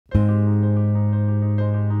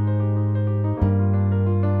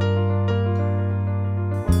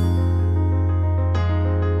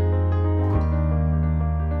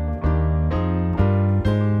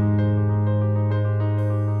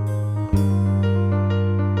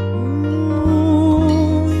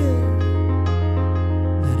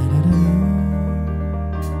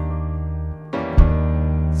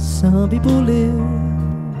people live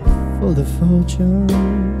for the fortune.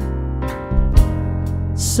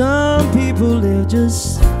 Some people live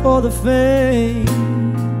just for the fame.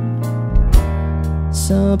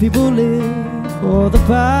 Some people live for the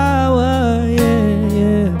power, yeah,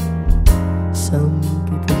 yeah. Some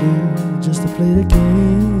people live just to play the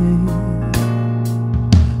game.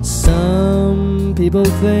 Some people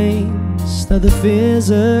think that the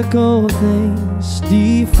physical things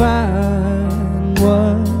define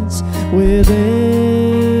what's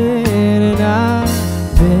within. And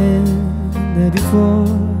I've been there before,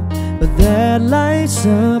 but that life's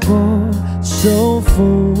a bore so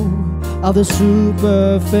full of the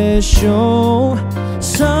superficial.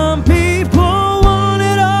 Some people want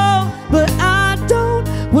it all, but I don't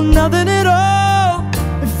want nothing at all.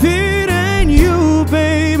 If it ain't you,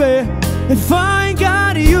 baby, if I ain't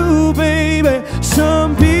got you, baby.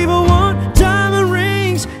 Some people want diamond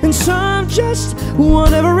rings, and some just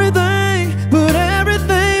want everything, but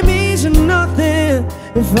everything means nothing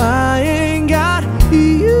if I ain't got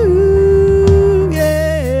you,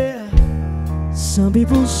 yeah. Some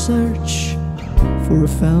people search for a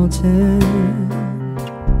fountain,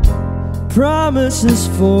 promises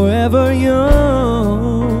forever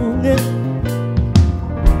young, yeah.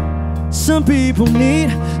 Some people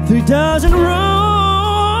need 3 dozen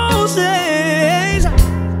roses,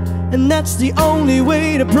 and that's the only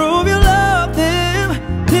way to prove you love them.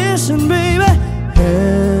 Listen, baby,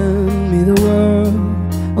 hand me the world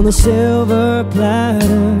on the silver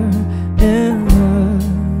platter, and how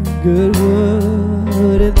good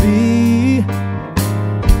would it be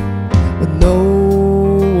with no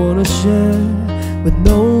one to share, with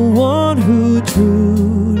no one who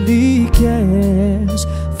truly cares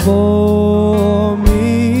for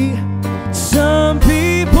me. Some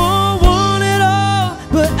people want it all,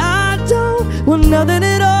 but I don't want nothing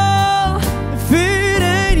at all. If it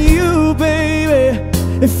ain't you, baby,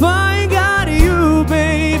 if I ain't got you,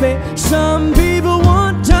 baby. Some people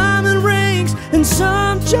want diamond rings, and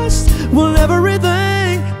some just want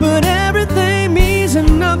everything, but everything means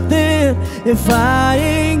nothing if I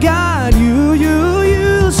ain't got you, you,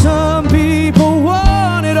 you. Some people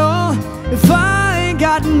want it all, if I ain't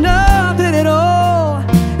got nothing at all.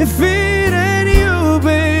 If it ain't you,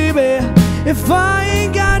 baby, if I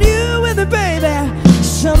ain't got you with it, baby.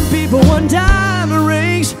 Some people want diamond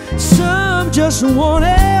rings, some just want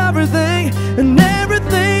everything, and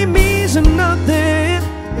everything means nothing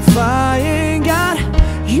if I ain't got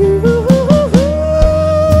you.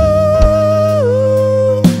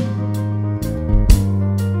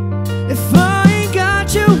 If I ain't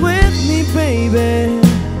got you with me, baby,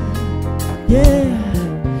 yeah.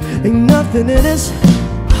 Ain't nothing in this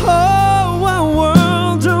whole wide world